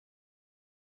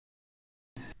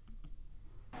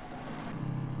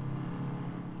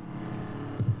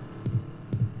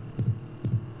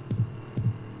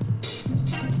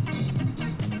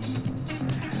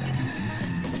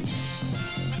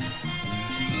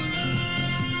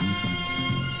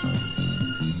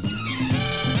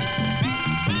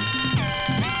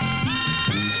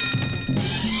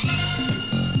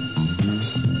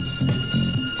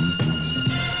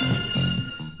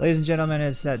Ladies and gentlemen,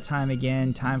 it's that time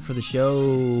again. Time for the show.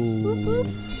 Whoop, whoop.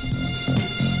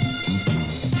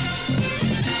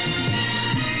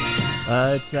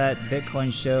 It's that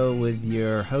Bitcoin show with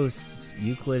your hosts,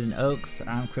 Euclid and Oaks.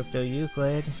 I'm Crypto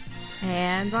Euclid.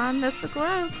 And I'm Mystical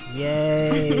Oaks.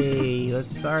 Yay!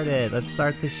 Let's start it. Let's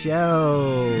start the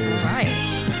show. All right.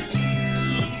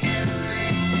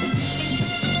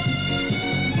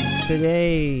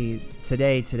 Today.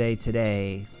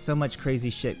 So much crazy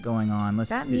shit going on.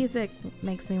 That music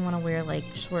makes me want to wear like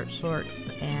short shorts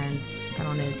and, I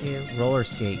don't know, do roller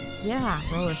skate. Yeah,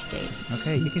 roller skate.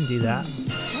 Okay, you can do that.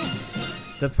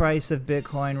 The price of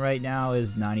Bitcoin right now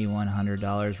is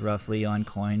 $9,100 roughly on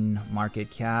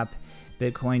CoinMarketCap.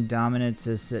 Bitcoin dominance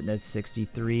is sitting at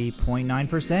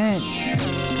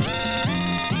 63.9%.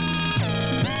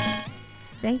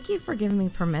 Thank you for giving me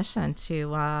permission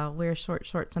to wear short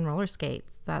shorts and roller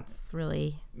skates. That's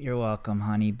really... You're welcome,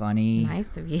 honey bunny.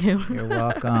 Nice of you. You're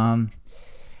welcome.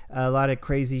 A lot of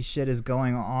crazy shit is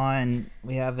going on.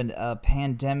 We have a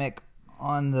pandemic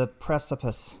on the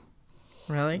precipice.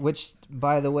 Really? Which,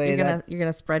 by the way... You're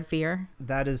gonna spread fear?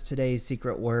 That is today's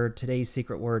secret word. Today's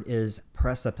secret word is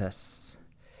precipice.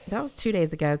 That was 2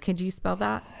 days ago. Could you spell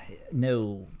that?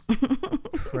 No.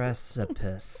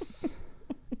 Precipice.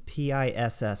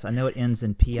 P-I-S-S. I know it ends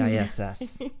in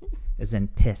P-I-S-S. As in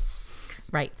piss.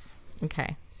 Right.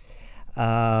 Okay.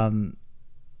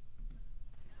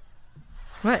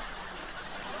 What?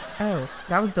 Oh,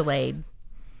 that was delayed.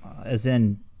 As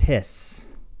in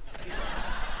piss.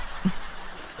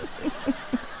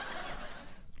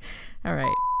 All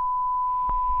right.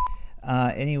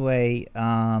 Anyway,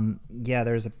 yeah,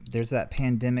 there's that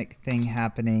pandemic thing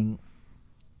happening.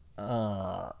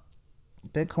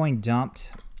 Bitcoin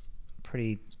dumped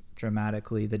pretty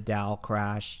dramatically. The Dow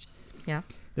crashed. Yeah.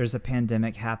 There's a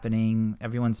pandemic happening.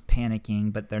 Everyone's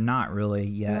panicking, but they're not really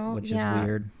yet, which is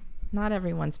weird. Not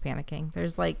everyone's panicking.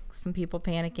 There's like some people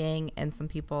panicking and some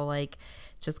people like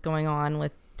just going on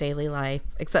with daily life,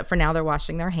 except for now they're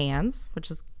washing their hands,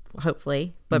 which is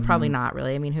hopefully, but probably not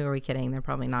really. I mean, who are we kidding? They're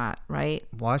probably not, right?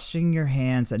 Washing your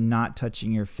hands and not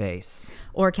touching your face.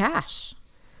 Or cash.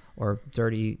 Or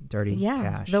dirty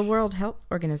cash. The World Health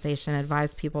Organization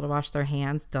advised people to wash their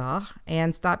hands,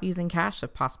 and stop using cash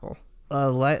if possible.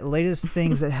 Latest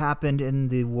things that happened in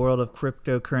the world of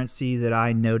cryptocurrency that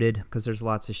I noted, because there's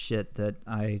lots of shit that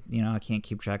I can't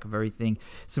keep track of everything.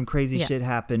 Some crazy shit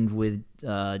happened with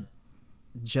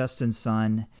Justin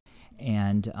Sun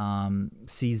and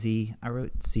CZ. I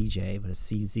wrote CJ, but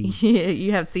it's CZ.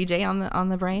 You have CJ on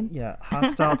the brain? Yeah.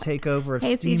 Hostile takeover of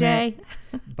Hey, Steam CJ.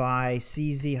 by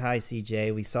CZ. Hi,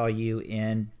 CJ. We saw you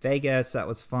in Vegas. That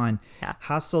was fun. Yeah.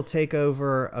 Hostile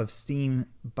takeover of Steam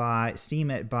by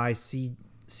CZ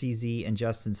and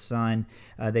Justin Sun.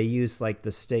 They used like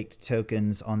the staked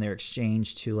tokens on their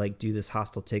exchange to like do this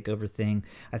hostile takeover thing.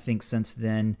 I think since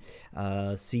then,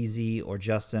 CZ or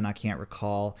Justin, I can't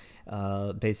recall,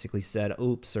 basically said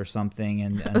oops or something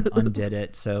and undid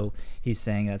it. So he's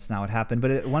saying that's not what happened.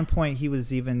 But at one point he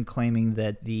was even claiming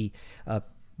that the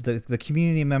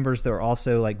community members that were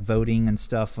also like voting and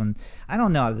stuff, and I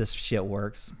don't know how this shit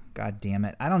works. God damn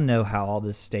it. I don't know how all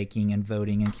this staking and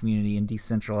voting and community and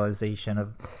decentralization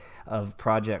of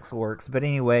projects works. But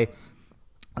anyway,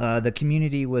 the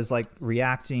community was like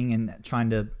reacting and trying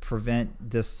to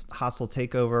prevent this hostile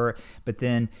takeover. But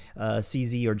then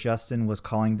CZ or Justin was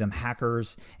calling them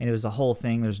hackers, and it was a whole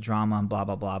thing. There's drama and blah,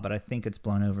 blah, blah. But I think it's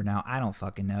blown over now. I don't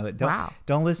fucking know.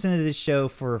 Don't listen to this show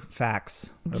for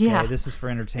facts. Okay? Yeah. This is for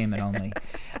entertainment only.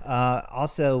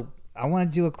 Also, I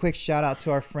want to do a quick shout out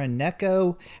to our friend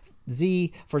Neko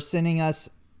Z for sending us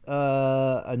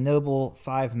a Noble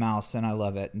 5 mouse, and I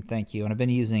love it, and thank you. And I've been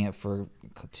using it for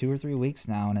 2 or 3 weeks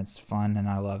now, and it's fun, and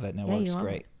I love it, and it works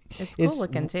great. It's cool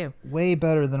looking too. Way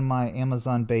better than my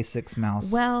Amazon Basics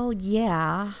mouse. Well,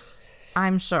 yeah,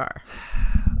 I'm sure.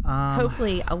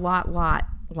 Hopefully a lot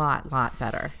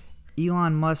better.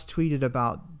 Elon Musk tweeted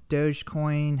about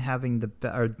Dogecoin having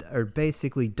or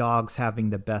basically dogs having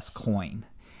the best coin.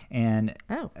 And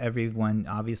everyone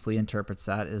obviously interprets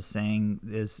that as saying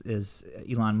is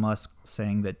Elon Musk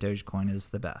saying that Dogecoin is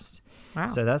the best. Wow.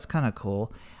 So that's kind of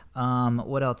cool.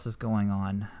 What else is going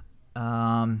on?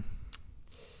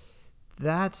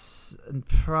 That's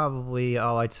probably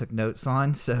all I took notes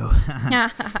on. So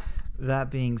that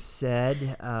being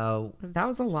said, that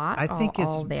was a lot. I think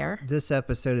all there. This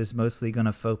episode is mostly going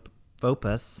to focus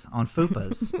on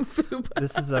Fupas.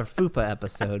 This is our Fupa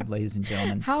episode, ladies and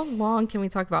gentlemen. How long can we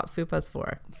talk about Fupas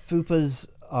for? Fupas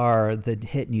are the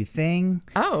hit new thing.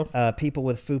 Oh. People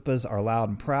with Fupas are loud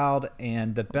and proud,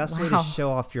 and the best way to show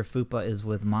off your Fupa is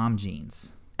with mom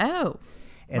jeans. Oh.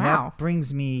 And Wow. that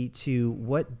brings me to,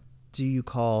 what do you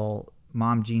call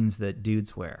mom jeans that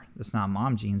dudes wear? It's not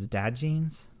mom jeans, dad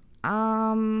jeans?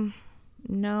 No,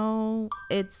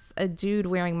 it's a dude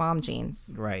wearing mom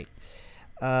jeans. Right.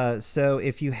 So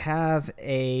if you have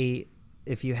a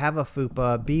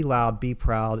fupa, be loud, be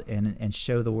proud, and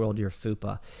show the world your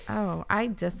fupa. Oh, I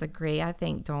disagree. I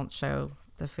think don't show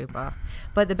the fupa.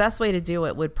 But the best way to do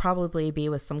it would probably be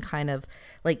with some kind of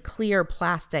like clear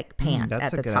plastic pant That's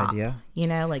at a the good top. idea. You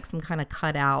know, like some kind of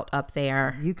cutout up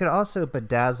there. You could also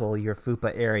bedazzle your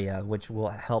fupa area, which will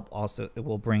help also. It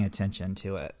will bring attention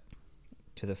to it,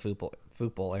 to the fupa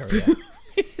area.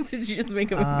 Did you just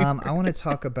make a I want to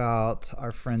talk about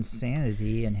our friend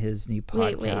Sanity and his new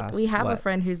podcast. Wait. We have a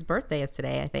friend whose birthday is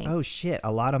today, I think. Oh, shit.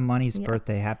 A lot of money's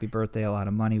birthday. Happy birthday. A lot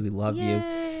of money. We love you.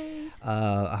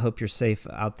 I hope you're safe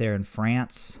out there in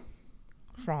France.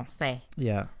 Francais.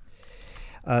 Yeah.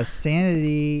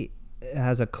 Sanity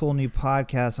has a cool new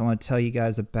podcast. I want to tell you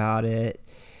guys about it.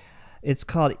 It's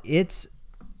called It's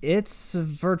a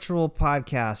Virtual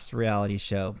Podcast Reality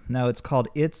Show. No, it's called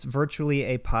It's Virtually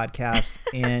a Podcast,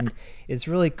 and it's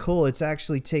really cool. It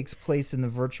actually takes place in the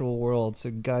virtual world.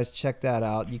 So guys, check that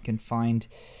out. You can find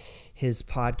his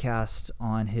podcast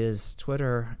on his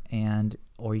Twitter,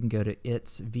 or you can go to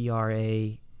It's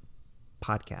VRA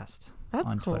Podcast.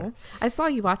 That's cool. Twitter. I saw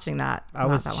you watching that. I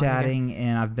was chatting,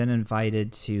 and I've been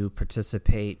invited to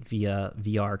participate via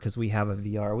VR because we have a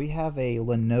VR. We have a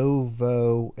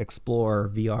Lenovo Explorer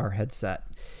VR headset.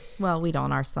 Well, we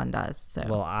don't. Our son does. So.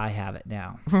 Well, I have it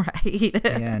now. Right.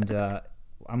 And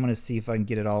I'm going to see if I can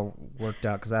get it all worked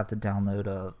out because I have to download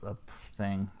a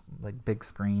thing, like big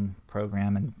screen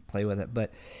program, and play with it.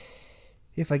 But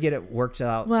if I get it worked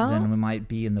out, then we might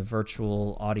be in the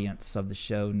virtual audience of the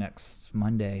show next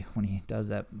Monday when he does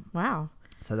that. Wow.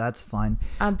 So that's fun.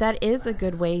 That is a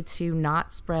good way to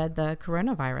not spread the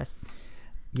coronavirus.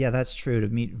 Yeah, that's true, to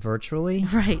meet virtually.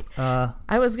 Right.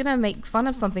 I was going to make fun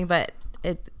of something, but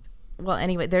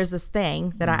anyway, there's this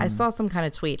thing that I saw some kind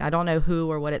of tweet. I don't know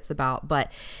who or what it's about,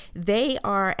 but they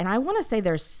are, and I want to say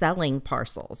they're selling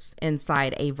parcels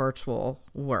inside a virtual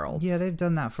world. Yeah, they've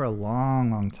done that for a long,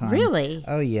 long time. Really?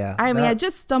 Oh, yeah. I mean, I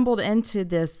just stumbled into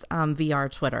this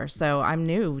VR Twitter, so I'm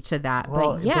new to that.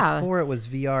 Well, but yeah. Before it was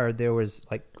VR, there was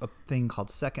like a thing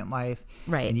called Second Life.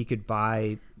 Right. And you could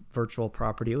buy virtual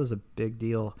property. It was a big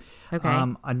deal. Okay.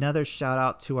 Another shout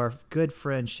out to our good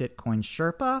friend Shitcoin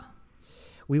Sherpa.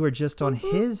 We were just on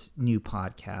his new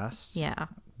podcast,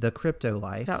 The Crypto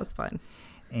Life. That was fun.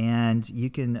 And you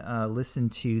can listen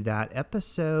to that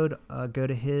episode. Go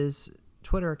to his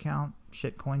Twitter account,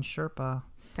 Shitcoin Sherpa.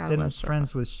 Been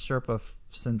friends with Sherpa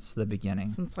since the beginning.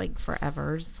 Since like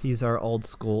forevers. He's our old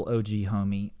school OG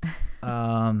homie.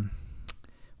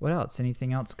 What else?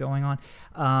 Anything else going on?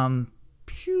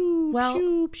 Pew. What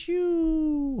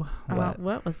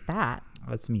was that?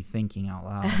 That's me thinking out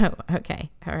loud. Oh, okay.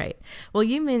 All right. Well,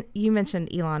 you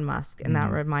mentioned Elon Musk, and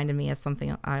that reminded me of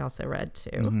something I also read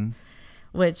too,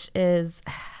 which is,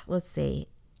 let's see,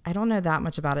 I don't know that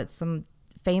much about it. Some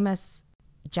famous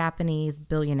Japanese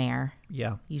billionaire,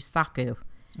 Yusaku.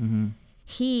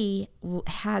 He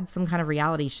had some kind of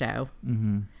reality show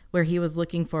where he was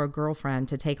looking for a girlfriend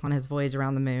to take on his voyage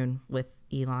around the moon with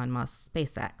Elon Musk's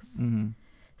SpaceX.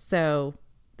 So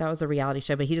that was a reality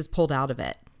show, but he just pulled out of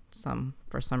it.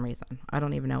 For some reason. I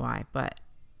don't even know why, but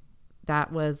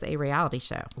that was a reality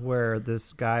show where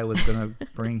this guy was going to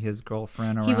bring his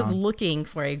girlfriend around. He was looking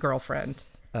for a girlfriend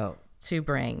to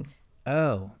bring.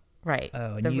 Oh. Right.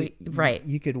 Oh, and right.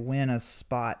 You could win a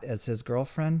spot as his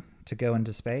girlfriend to go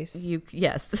into space?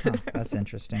 Yes. Oh, that's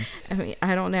interesting. I mean,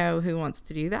 I don't know who wants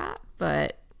to do that,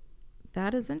 but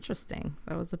that is interesting.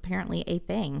 That was apparently a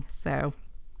thing. So,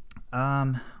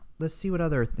 let's see what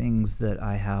other things that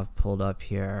I have pulled up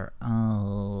here.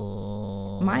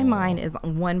 Oh, my mind is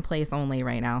one place only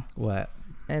right now. What?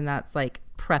 And that's like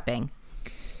prepping.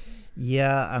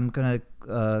 Yeah, I'm gonna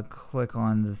click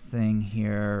on the thing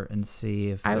here and see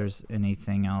if there's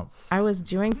anything else. I was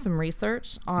doing some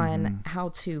research on how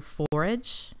to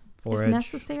forage if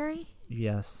necessary.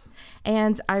 Yes.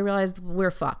 And I realized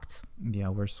we're fucked. Yeah,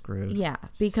 we're screwed. Yeah,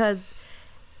 because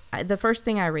the first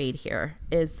thing I read here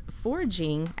is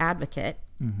foraging advocate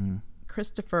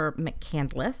Christopher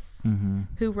McCandless,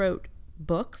 who wrote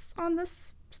books on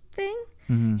this thing.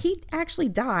 He actually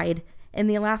died in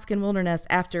the Alaskan wilderness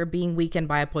after being weakened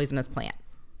by a poisonous plant.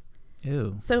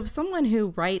 Ew. So if someone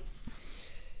who writes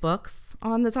books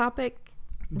on the topic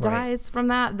dies from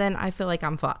that, then I feel like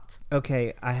I'm fucked.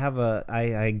 Okay, I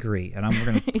agree, and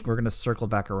we're gonna circle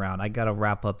back around. I gotta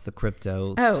wrap up the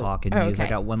crypto talk and news. Okay. I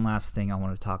got one last thing I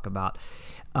want to talk about.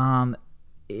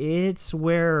 It's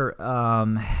where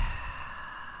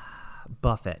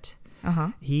Buffett.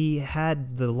 He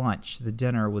had the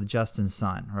dinner with Justin's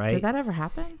son, right? Did that ever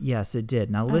happen? Yes, it did.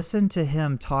 Now listen to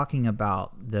him talking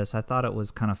about this. I thought it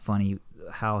was kind of funny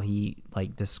how he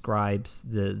like describes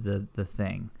the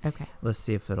thing. Okay. Let's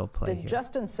see if it'll play here. Did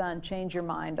Justin's son change your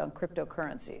mind on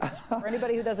cryptocurrencies? For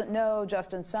anybody who doesn't know,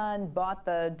 Justin's son bought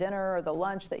the dinner or the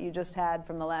lunch that you just had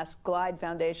from the last Glide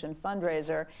Foundation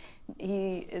fundraiser.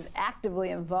 He is actively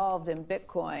involved in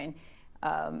Bitcoin.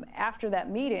 After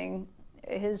that meeting,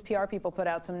 his PR people put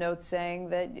out some notes saying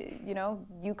that, you know,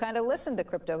 you kind of listen to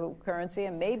cryptocurrency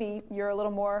and maybe you're a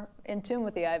little more in tune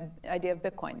with the idea of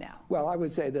Bitcoin now. Well, I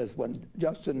would say this. When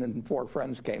Justin and 4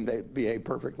 friends came, they behaved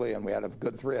perfectly, and we had a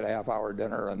good 3.5-hour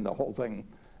dinner, and the whole thing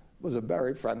was a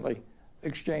very friendly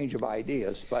exchange of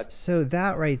ideas. But so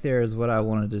that right there is what I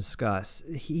want to discuss.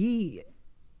 He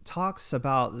talks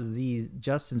about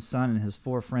Justin's son and his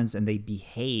 4 friends, and they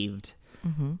behaved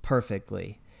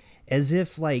perfectly. As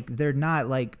if like they're not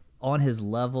like on his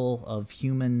level of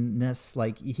humanness,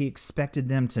 like he expected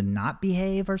them to not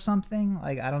behave or something.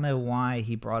 Like I don't know why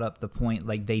he brought up the point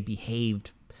like they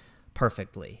behaved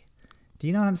perfectly. Do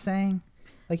you know what I'm saying?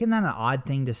 Like isn't that an odd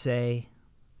thing to say?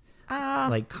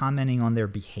 Like commenting on their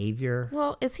behavior.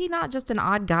 Well, is he not just an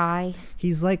odd guy?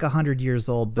 He's like 100 years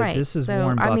old, but right. this is so,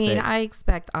 Warren Buffett. I mean, I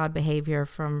expect odd behavior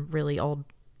from really old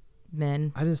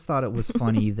men. I just thought it was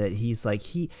funny that he's like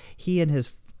he and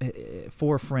his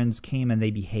 4 friends came and they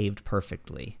behaved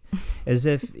perfectly, as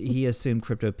if he assumed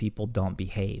crypto people don't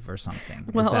behave or something.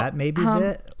 Well, is that maybe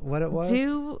what it was?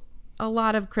 Do a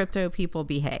lot of crypto people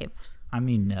behave? I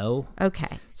mean, no.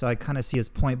 Okay. So I kind of see his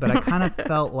point, but I kind of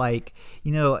felt like,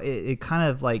 you know, it kind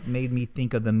of like made me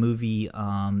think of the movie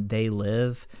They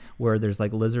Live, where there's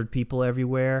like lizard people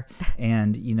everywhere.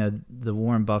 And, you know, the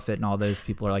Warren Buffett and all those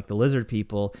people are like the lizard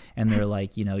people. And they're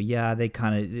like, you know, yeah, they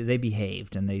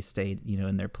behaved and they stayed, you know,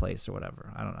 in their place or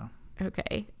whatever. I don't know.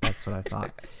 Okay. That's what I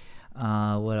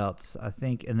thought. What else? I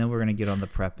think, and then we're going to get on the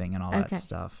prepping and all that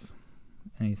stuff.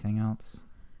 Anything else,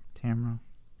 Tamara?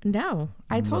 No,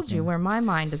 I told you where my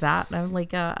mind is at. I'm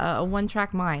like a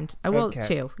one-track mind. Well, it's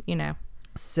 2, you know.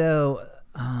 So,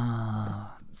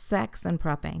 sex and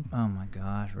prepping. Oh my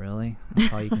gosh, really?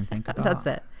 That's all you can think about? That's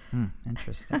it.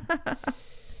 Interesting.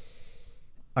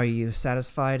 Are you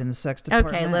satisfied in the sex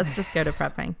department? Okay, let's just go to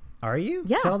prepping. Are you?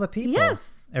 Yeah. Tell the people.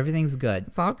 Yes. Everything's good.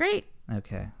 It's all great.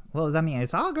 Okay. Well, I mean,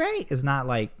 it's all great. It's not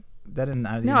like that.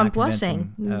 No, I'm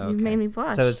blushing. You've made me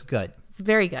blush. So it's good. It's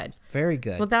very good. Very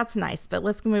good. Well, that's nice, but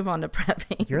let's move on to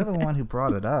prepping. You're the one who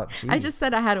brought it up. Jeez. I just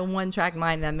said I had a one-track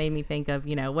mind that made me think of,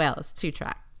 you know, well, it's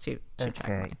two-track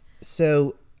mind.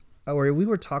 So, we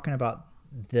were talking about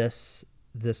this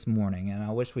morning, and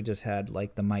I wish we just had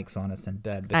like the mics on us in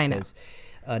bed because,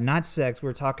 not sex.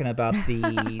 We're talking about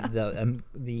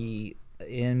the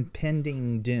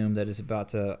impending doom that is about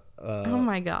to oh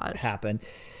my gosh happen.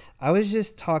 I was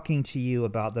just talking to you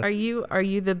about the. Are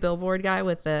you the billboard guy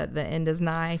with the end is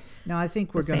nigh? No, I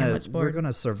think we're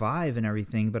gonna survive and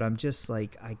everything, but I'm just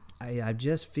like I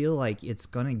just feel like it's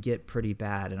gonna get pretty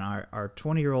bad. And our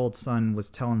 20-year-old son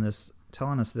was telling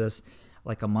us this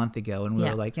like a month ago, and we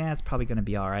were like, yeah, it's probably gonna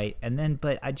be all right. And then,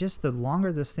 but the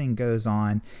longer this thing goes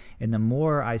on, and the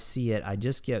more I see it,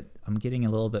 I'm getting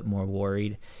a little bit more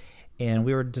worried. And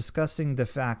we were discussing the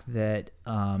fact that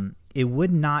it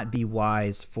would not be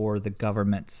wise for the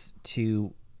governments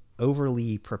to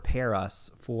overly prepare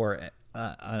us for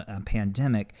a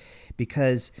pandemic,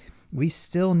 because we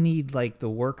still need like the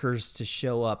workers to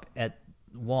show up at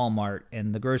Walmart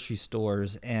and the grocery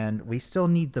stores, and we still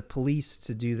need the police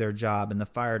to do their job and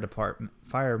the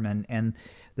firemen and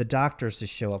the doctors to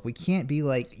show up. We can't be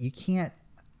like, you can't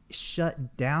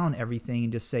shut down everything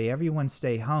and just say everyone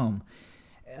stay home.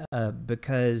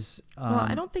 Because well,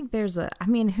 I don't think there's I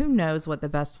mean, who knows what the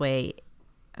best way,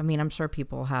 I mean, I'm sure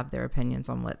people have their opinions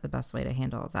on what the best way to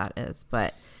handle that is,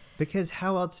 but because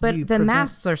how else but do you the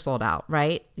masks are sold out,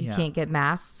 right? You Yeah. can't get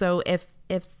masks. So if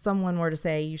someone were to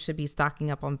say you should be stocking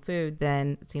up on food,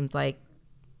 then it seems like,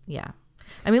 yeah.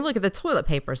 I mean, look at the toilet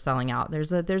paper selling out.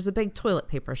 There's a big toilet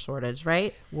paper shortage,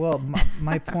 right? Well,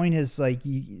 my point is like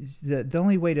the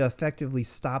only way to effectively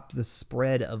stop the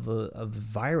spread of a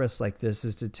virus like this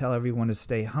is to tell everyone to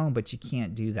stay home, but you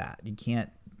can't do that. You can't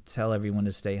tell everyone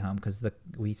to stay home because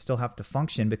we still have to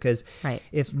function, because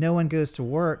if no one goes to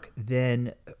work,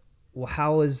 then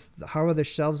how are the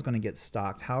shelves going to get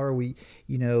stocked? How are we,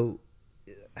 you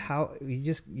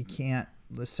can't.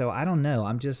 So I don't know.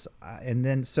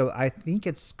 So I think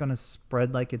it's going to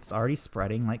spread like it's already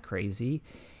spreading like crazy.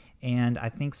 And I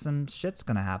think some shit's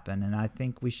going to happen. And I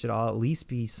think we should all at least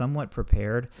be somewhat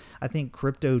prepared. I think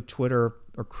crypto Twitter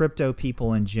or crypto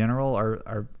people in general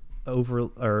are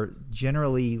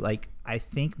generally, like, I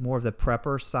think more of the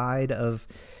prepper side of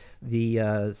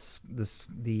the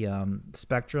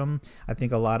spectrum. I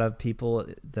think a lot of people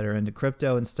that are into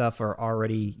crypto and stuff are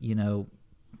already,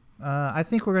 I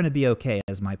think we're going to be okay,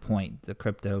 as my point, the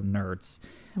crypto nerds.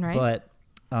 Right. But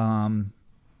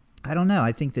I don't know.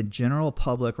 I think the general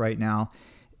public right now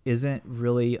isn't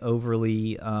really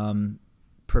overly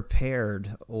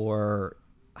prepared, or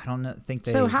I don't know. Think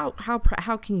they. So how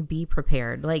can you be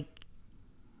prepared? Like,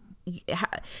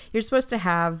 you're supposed to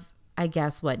have, I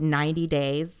guess, 90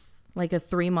 days, like a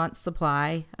 3-month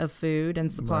supply of food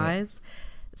and supplies. Right.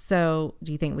 So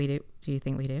do you think we do? Do you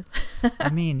think we do? I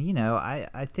mean,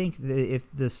 I think that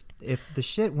if the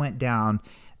shit went down,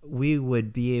 we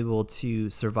would be able to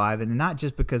survive, and not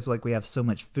just because like we have so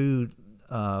much food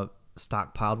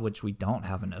stockpiled, which we don't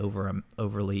have an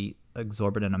overly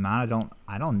exorbitant amount.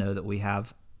 I don't know that we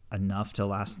have enough to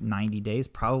last 90 days.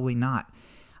 Probably not.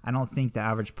 I don't think the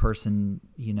average person,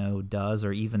 does,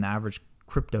 or even the average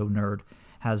crypto nerd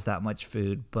has that much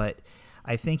food. But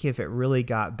I think if it really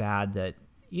got bad, that,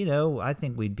 I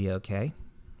think we'd be okay.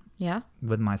 Yeah.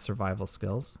 With my survival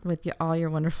skills. With all your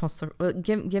wonderful,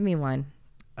 give me one.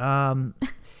 I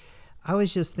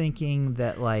was just thinking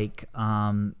that, like,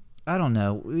 I don't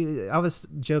know. I was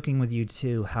joking with you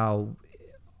too, how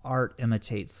art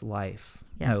imitates life.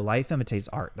 Yeah. No, life imitates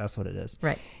art. That's what it is.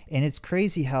 Right. And it's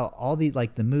crazy how all the,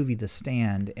 like the movie The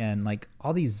Stand and like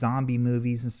all these zombie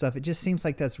movies and stuff, it just seems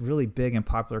like that's really big in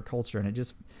popular culture. And it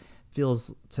just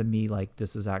feels to me like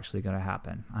this is actually going to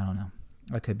happen. I don't know.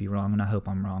 I could be wrong, and I hope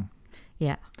I'm wrong.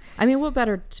 Yeah. I mean, we're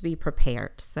better to be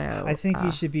prepared. So I think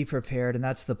we should be prepared, and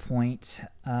that's the point.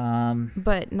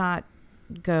 But not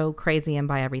go crazy and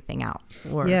buy everything out.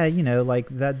 Or, yeah, like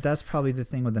that's probably the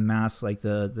thing with the masks. Like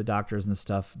the doctors and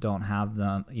stuff don't have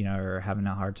them, or having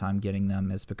a hard time getting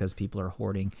them, is because people are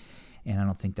hoarding. And I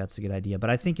don't think that's a good idea. But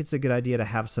I think it's a good idea to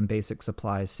have some basic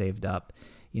supplies saved up,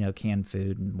 canned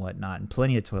food and whatnot, and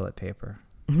plenty of toilet paper.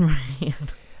 Right.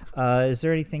 Is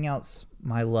there anything else,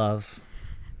 my love?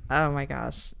 Oh my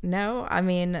gosh. No, I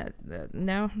mean,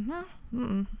 no.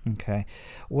 Mm-mm. Okay.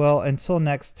 Well, until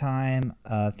next time,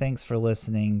 thanks for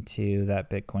listening to That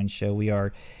Bitcoin Show. We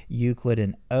are Euclid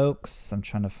and Oaks. I'm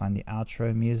trying to find the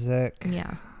outro music.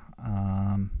 Yeah.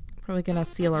 Probably going to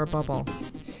seal our bubble.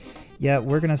 Yeah,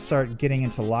 we're going to start getting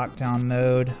into lockdown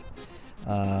mode.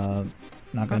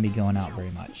 Not going to be going out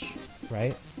very much,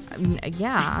 right?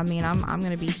 Yeah, I mean, I'm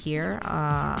going to be here,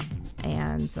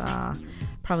 and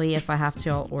probably if I have to,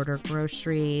 I'll order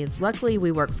groceries. Luckily,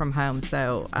 we work from home,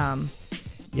 so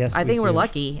yes, I think we're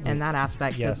lucky in that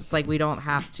aspect, because yes. it's like we don't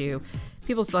have to.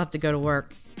 People still have to go to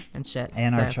work and shit.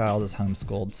 And our child is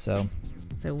homeschooled, so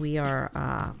we are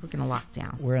we're gonna lock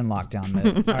down. We're in lockdown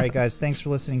mode. All right, guys, thanks for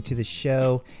listening to the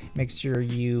show. Make sure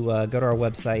you go to our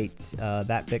website,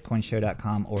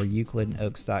 thatbitcoinshow.com or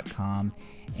euclidandoaks.com,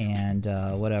 and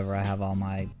whatever. I have all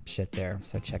my shit there,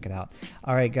 so check it out.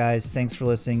 All right, guys, thanks for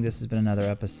listening. This has been another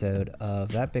episode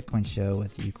of That Bitcoin Show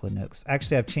with Euclid and Oaks.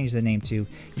 Actually, I've changed the name to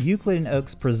Euclid and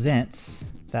Oaks Presents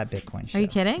That Bitcoin Show. Are you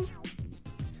kidding?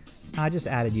 I just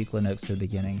added Euclid and Oaks to the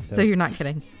beginning. So you're not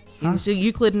kidding? Huh?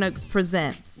 Euclid and Oaks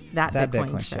Presents That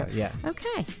Bitcoin Show. Yeah.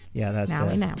 Okay. Yeah, that's now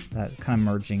we know. That kind of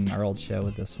merging our old show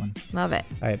with this one. Love it.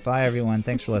 All right, bye everyone.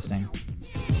 Thanks for listening.